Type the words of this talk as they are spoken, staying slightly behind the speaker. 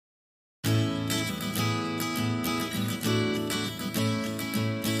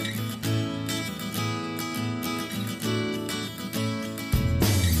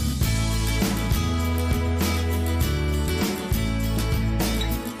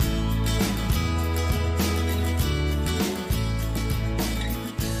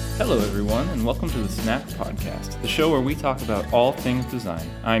Hello, everyone, and welcome to the Snack Podcast, the show where we talk about all things design.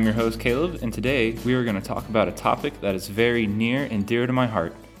 I'm your host, Caleb, and today we are going to talk about a topic that is very near and dear to my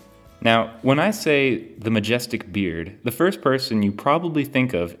heart. Now, when I say the majestic beard, the first person you probably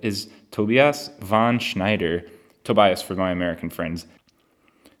think of is Tobias von Schneider, Tobias for my American friends.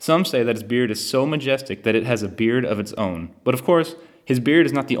 Some say that his beard is so majestic that it has a beard of its own, but of course, his beard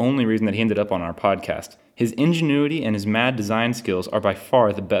is not the only reason that he ended up on our podcast. His ingenuity and his mad design skills are by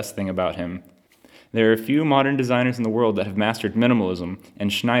far the best thing about him. There are a few modern designers in the world that have mastered minimalism,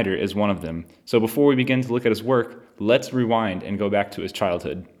 and Schneider is one of them. So before we begin to look at his work, let's rewind and go back to his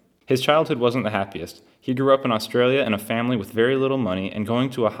childhood. His childhood wasn't the happiest. He grew up in Australia in a family with very little money, and going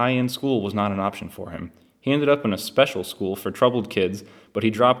to a high-end school was not an option for him. He ended up in a special school for troubled kids, but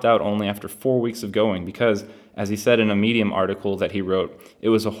he dropped out only after 4 weeks of going because, as he said in a Medium article that he wrote, it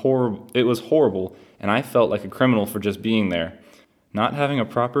was horrible, and I felt like a criminal for just being there. Not having a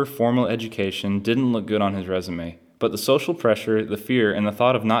proper formal education didn't look good on his resume, but the social pressure, the fear, and the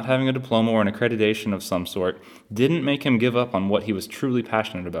thought of not having a diploma or an accreditation of some sort didn't make him give up on what he was truly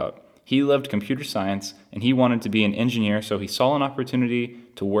passionate about. He loved computer science, and he wanted to be an engineer, so he saw an opportunity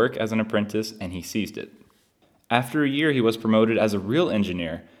to work as an apprentice, and he seized it. After a year, he was promoted as a real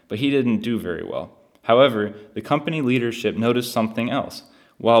engineer, but he didn't do very well. However, the company leadership noticed something else.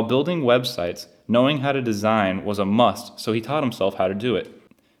 While building websites, knowing how to design was a must, so he taught himself how to do it.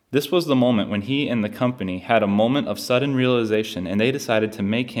 This was the moment when he and the company had a moment of sudden realization, and they decided to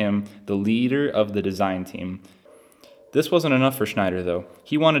make him the leader of the design team. This wasn't enough for Schneider, though.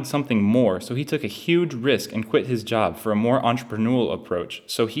 He wanted something more, so he took a huge risk and quit his job for a more entrepreneurial approach,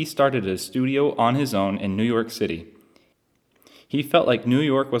 so he started a studio on his own in New York City. He felt like New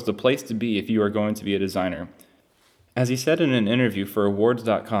York was the place to be if you are going to be a designer. As he said in an interview for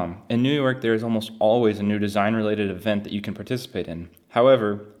Awards.com, in New York there is almost always a new design-related event that you can participate in.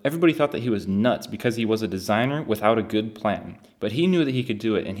 However, everybody thought that he was nuts because he was a designer without a good plan. But he knew that he could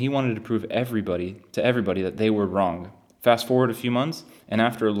do it, and he wanted to prove to everybody that they were wrong. Fast forward a few months, and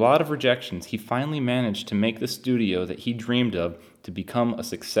after a lot of rejections, he finally managed to make the studio that he dreamed of to become a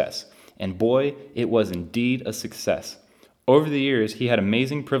success. And boy, it was indeed a success. Over the years, he had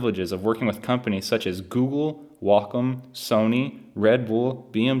amazing privileges of working with companies such as Google, Wacom, Sony, Red Bull,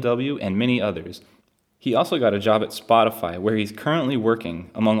 BMW, and many others. He also got a job at Spotify, where he's currently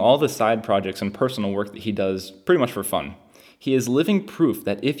working, among all the side projects and personal work that he does pretty much for fun. He is living proof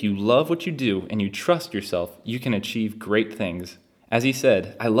that if you love what you do and you trust yourself, you can achieve great things. As he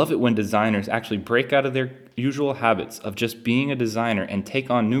said, I love it when designers actually break out of their usual habits of just being a designer and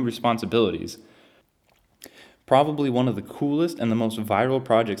take on new responsibilities. Probably one of the coolest and the most viral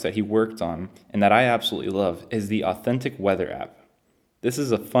projects that he worked on, and that I absolutely love, is the Authentic Weather app. This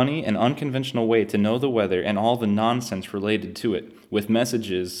is a funny and unconventional way to know the weather and all the nonsense related to it, with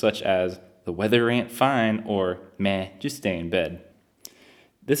messages such as, "The weather ain't fine," or "Meh, just stay in bed."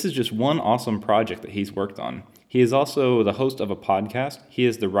 This is just one awesome project that he's worked on. He is also the host of a podcast. He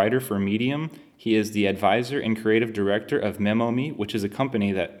is the writer for Medium. He is the advisor and creative director of Memomi, which is a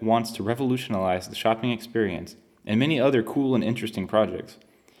company that wants to revolutionize the shopping experience, and many other cool and interesting projects.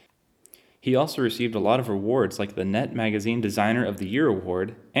 He also received a lot of awards like the Net Magazine Designer of the Year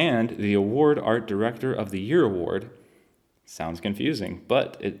Award and the Award Art Director of the Year Award. Sounds confusing,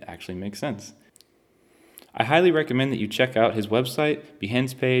 but it actually makes sense. I highly recommend that you check out his website,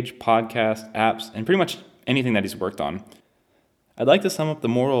 Behance page, podcast, apps, and pretty much anything that he's worked on. I'd like to sum up the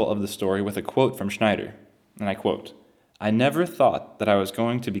moral of the story with a quote from Schneider, and I quote, "I never thought that I was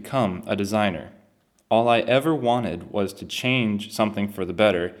going to become a designer. All I ever wanted was to change something for the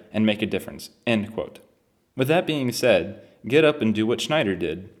better and make a difference," end quote. With that being said, get up and do what Schneider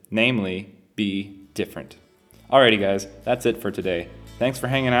did, namely, be different. Alrighty guys, that's it for today. Thanks for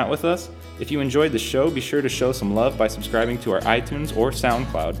hanging out with us. If you enjoyed the show, be sure to show some love by subscribing to our iTunes or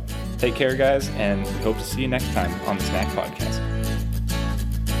SoundCloud. Take care guys, and we hope to see you next time on the Snack Podcast.